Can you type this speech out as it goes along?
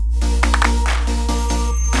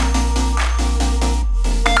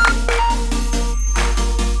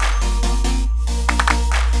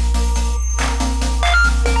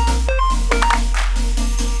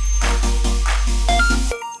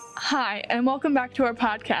welcome back to our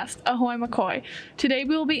podcast, Ahoy McCoy. Today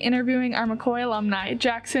we will be interviewing our McCoy alumni,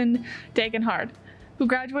 Jaxon Degenhardt, who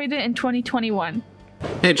graduated in 2021.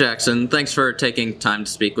 Hey Jaxon, thanks for taking time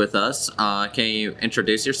to speak with us. Can you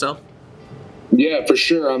introduce yourself? Yeah, for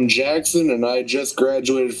sure. I'm Jaxon, and I just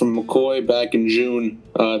graduated from McCoy back in June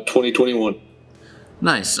 2021.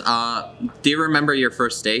 Nice. Do you remember your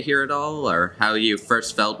first day here at all, or how you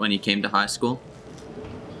first felt when you came to high school?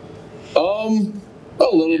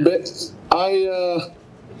 A little bit. I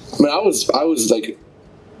was like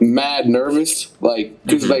mad nervous, like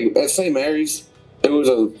because like at St. Mary's, it was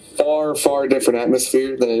a far different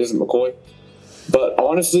atmosphere than it is at McCoy. But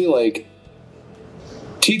honestly, like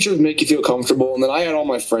teachers make you feel comfortable, and then I had all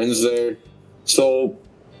my friends there, so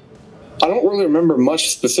I don't really remember much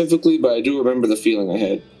specifically, but I do remember the feeling I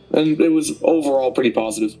had, and it was overall pretty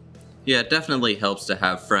positive. Yeah, it definitely helps to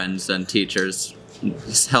have friends and teachers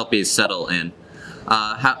help you settle in.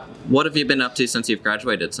 What have you been up to since you've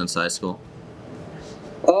graduated since high school?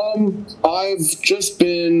 I've just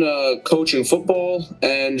been coaching football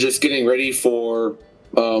and just getting ready for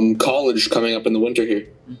college coming up in the winter here.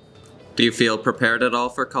 Do you feel prepared at all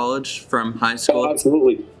for college from high school? Oh,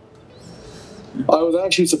 absolutely. I was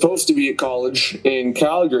actually supposed to be at college in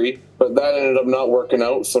Calgary, but that ended up not working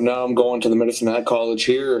out, so now I'm going to the Medicine Hat College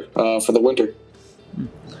here for the winter.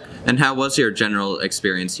 And how was your general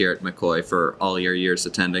experience here at McCoy for all your years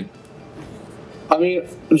attending? I mean,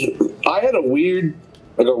 I had a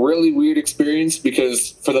really weird experience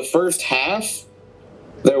because for the first half,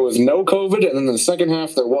 there was no COVID, and then the second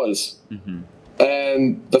half there was. Mm-hmm.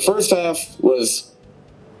 And the first half was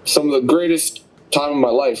some of the greatest time of my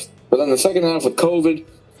life. But then the second half with COVID,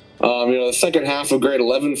 the second half of grade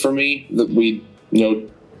 11 for me, that we,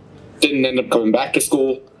 didn't end up coming back to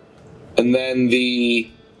school. And then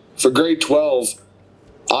for grade 12,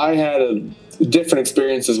 I had a different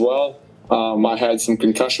experience as well. I had some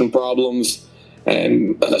concussion problems,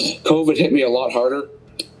 and COVID hit me a lot harder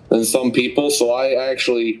than some people. So I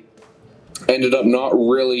actually ended up not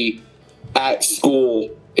really at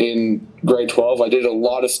school in grade 12. I did a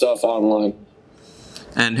lot of stuff online.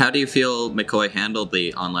 And how do you feel McCoy handled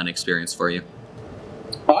the online experience for you?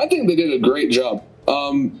 I think they did a great job.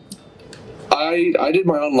 I did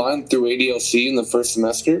my online through ADLC in the first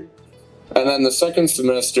semester. And then the second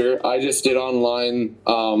semester, I just did online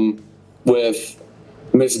with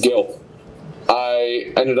Miss Gill.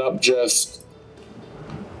 I ended up just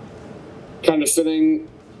kind of sitting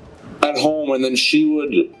at home, and then she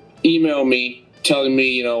would email me telling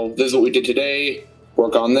me, this is what we did today,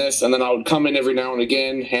 work on this. And then I would come in every now and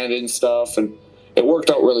again, hand in stuff, and it worked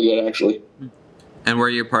out really good, actually. And were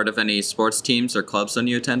you part of any sports teams or clubs when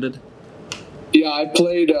you attended? Yeah, I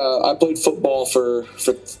played football for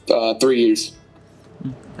 3 years.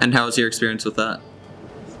 And how was your experience with that?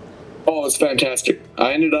 Oh, it's fantastic.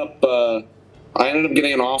 I ended up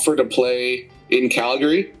getting an offer to play in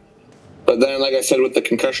Calgary, but then, like I said, with the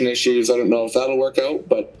concussion issues, I don't know if that'll work out.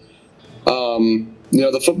 But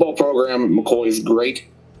the football program at McCoy is great.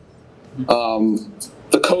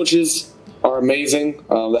 The coaches are amazing.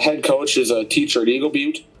 The head coach is a teacher at Eagle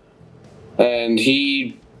Butte, and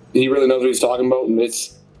he really knows what he's talking about, and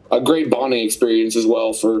it's a great bonding experience as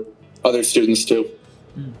well for other students too.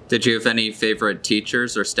 Did you have any favorite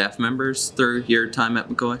teachers or staff members through your time at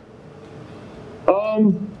McCoy?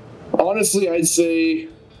 Honestly, I'd say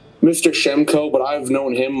Mr. Shemko, but I've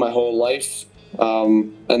known him my whole life.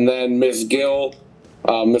 And then Ms. Gill,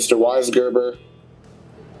 Mr. Weisgerber.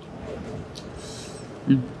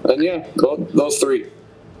 And yeah, those three.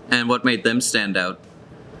 And what made them stand out?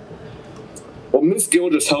 Well, Miss Gill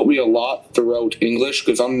just helped me a lot throughout English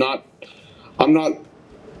because I'm not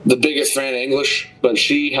the biggest fan of English, but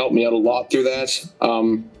she helped me out a lot through that.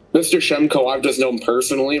 Mr. Shemko, I've just known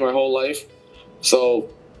personally my whole life, so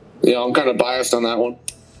I'm kind of biased on that one.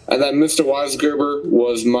 And then Mr. Weisgerber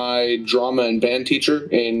was my drama and band teacher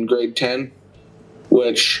in grade 10,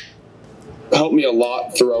 which helped me a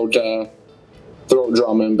lot throughout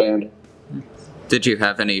drama and band. Did you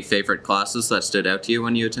have any favorite classes that stood out to you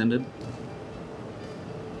when you attended?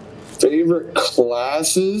 Favorite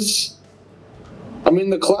classes? I mean,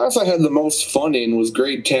 the class I had the most fun in was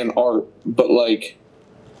grade 10 art, but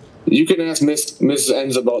you can ask Mrs.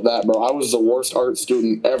 Enns about that, bro. I was the worst art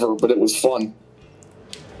student ever, but it was fun.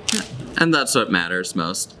 And that's what matters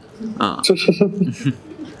most.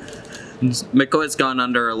 McCoy's gone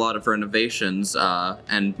under a lot of renovations,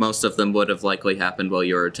 and most of them would have likely happened while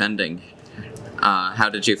you were attending. How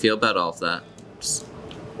did you feel about all of that?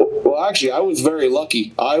 Well, actually, I was very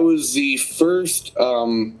lucky. I was the first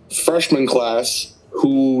freshman class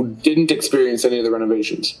who didn't experience any of the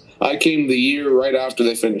renovations. I came the year right after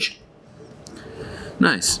they finished.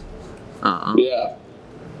 Nice. Yeah.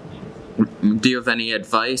 Do you have any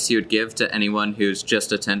advice you'd give to anyone who's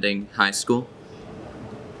just attending high school?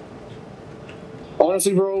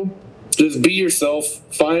 Honestly, bro, just be yourself.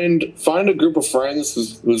 Find a group of friends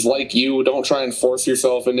who's like you. Don't try and force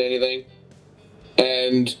yourself into anything,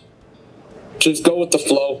 and just go with the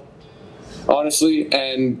flow. Honestly,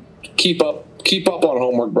 and keep up on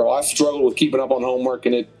homework, bro. I struggled with keeping up on homework,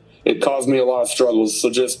 and it caused me a lot of struggles. So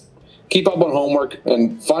just keep up on homework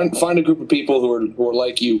and find a group of people who are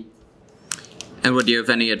like you. And would you have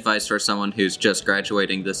any advice for someone who's just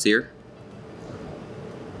graduating this year?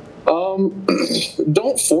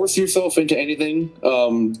 Don't force yourself into anything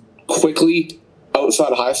quickly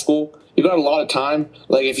outside of high school. You got a lot of time.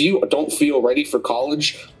 Like, if you don't feel ready for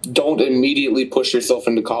college, don't immediately push yourself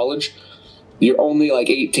into college. You're only like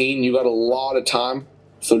 18. You got a lot of time,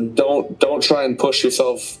 so don't try and push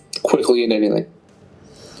yourself quickly in anything.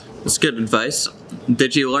 That's good advice.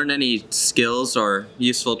 Did you learn any skills or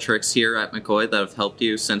useful tricks here at McCoy that have helped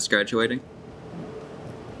you since graduating?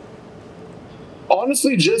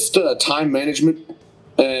 Honestly, just time management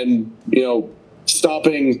and,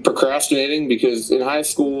 stopping procrastinating, because in high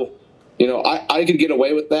school, I could get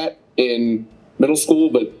away with that in middle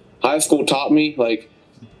school, but high school taught me, like,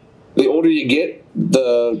 the older you get,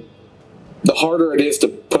 the harder it is to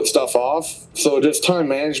put stuff off. So just time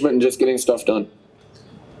management and just getting stuff done.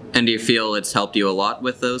 And do you feel it's helped you a lot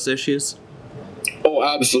with those issues? Oh,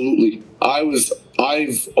 absolutely.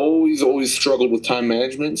 I've always struggled with time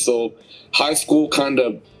management, so high school kind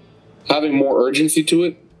of having more urgency to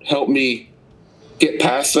it helped me get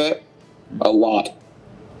past that a lot.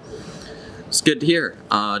 It's good to hear.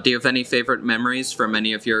 Do you have any favorite memories from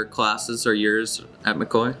any of your classes or years at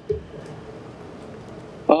McCoy?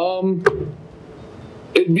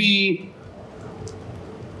 It'd be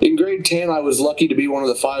in grade 10. I was lucky to be one of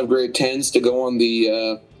the 5 grade 10s to go on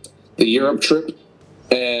the Europe trip,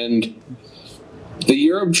 and the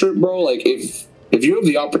Europe trip, bro. Like, if you have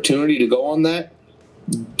the opportunity to go on that,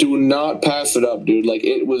 do not pass it up, dude. Like,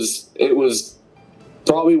 it was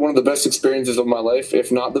probably one of the best experiences of my life,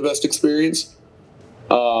 if not the best experience.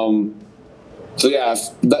 So yeah,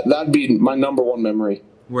 that'd be my number one memory.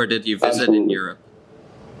 Where did you visit in Europe?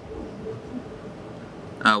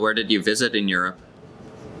 Where did you visit in Europe?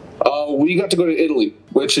 We got to go to Italy,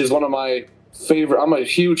 which is one of my favorite. I'm a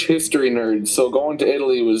huge history nerd, so going to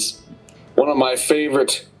Italy was one of my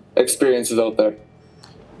favorite experiences out there.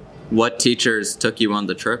 What teachers took you on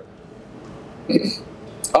the trip? It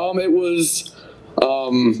was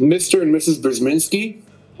Mr. and Mrs. Brzezinski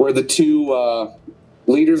were the 2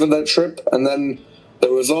 leaders of that trip, and then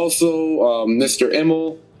there was also Mr.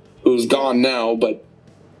 Immel, who's gone now, but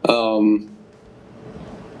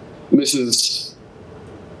Mrs.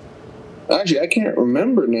 Actually, I can't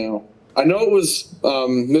remember now. I know it was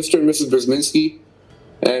Mr. and Mrs. Brzezinski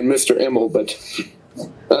and Mr. Immel, but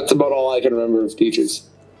that's about all I can remember of teachers.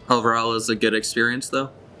 Overall, it was a good experience,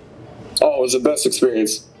 though? Oh, it was the best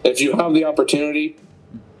experience. If you have the opportunity,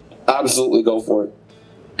 absolutely go for it.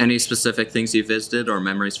 Any specific things you visited or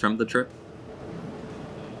memories from the trip?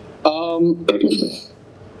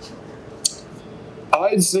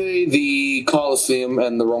 I'd say the Colosseum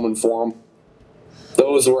and the Roman Forum.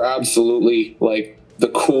 Those were absolutely, like, the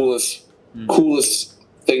coolest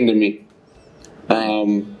thing to me.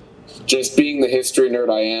 Just being the history nerd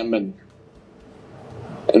I am,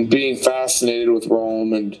 and being fascinated with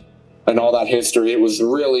Rome and all that history, it was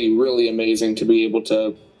really, really amazing to be able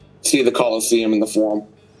to see the Colosseum and the Forum.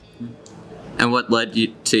 And what led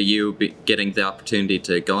you to getting the opportunity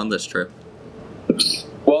to go on this trip?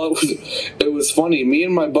 Well, it was funny. Me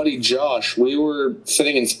and my buddy Josh, we were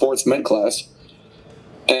sitting in sports med class,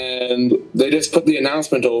 and they just put the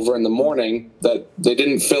announcement over in the morning that they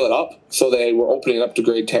didn't fill it up, so they were opening it up to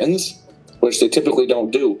grade 10s, which they typically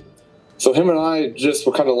don't do. So him and I just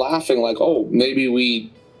were kind of laughing, like, oh,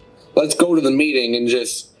 maybe let's go to the meeting and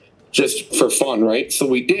just for fun, right? So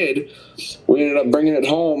we did. We ended up bringing it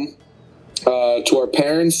home to our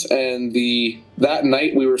parents, and that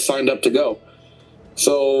night we were signed up to go.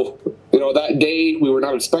 So, that day we were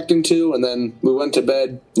not expecting to, and then we went to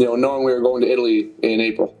bed, knowing we were going to Italy in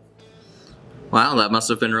April. Wow, that must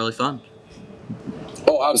have been really fun.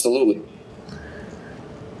 Oh, absolutely.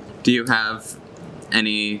 Do you have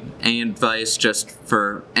any advice just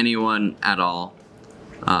for anyone at all,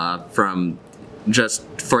 from just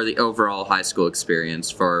for the overall high school experience,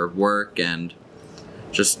 for work and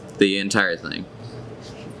just the entire thing?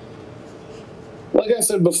 Like I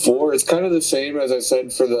said before, it's kind of the same as I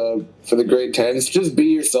said for the grade 10s. Just be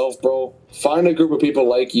yourself, bro. Find a group of people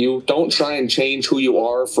like you. Don't try and change who you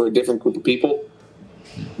are for a different group of people.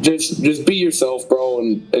 just be yourself, bro,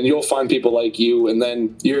 and you'll find people like you, and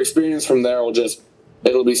then your experience from there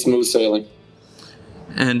it'll be smooth sailing.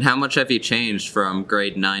 And how much have you changed from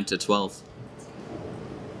grade 9 to 12?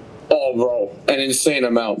 Oh, bro, an insane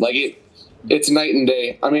amount. Like it's night and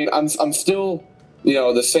day. I mean, I'm still,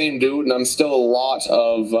 the same dude, and I'm still a lot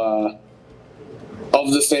of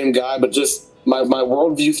the same guy, but just my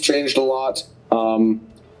worldview's changed a lot.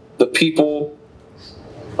 The people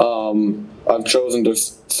I've chosen to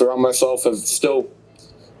surround myself have still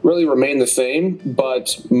really remained the same,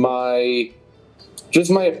 but my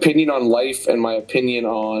opinion on life and my opinion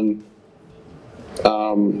on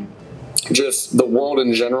just the world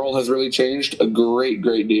in general has really changed a great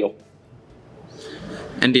deal.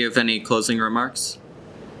 And do you have any closing remarks?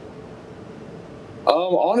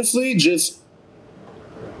 Honestly,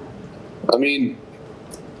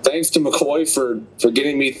 thanks to McCoy for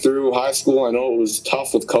getting me through high school. I know it was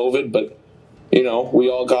tough with COVID, but we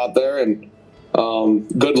all got there, and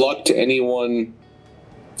good luck to anyone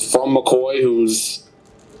from McCoy who's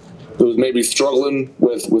maybe struggling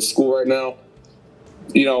with school right now.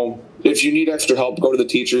 If you need extra help, go to the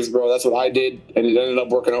teachers, bro. That's what I did, and it ended up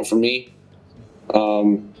working out for me.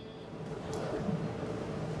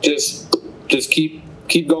 Just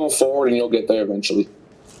keep going forward, and you'll get there eventually.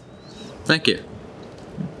 Thank you.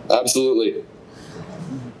 Absolutely.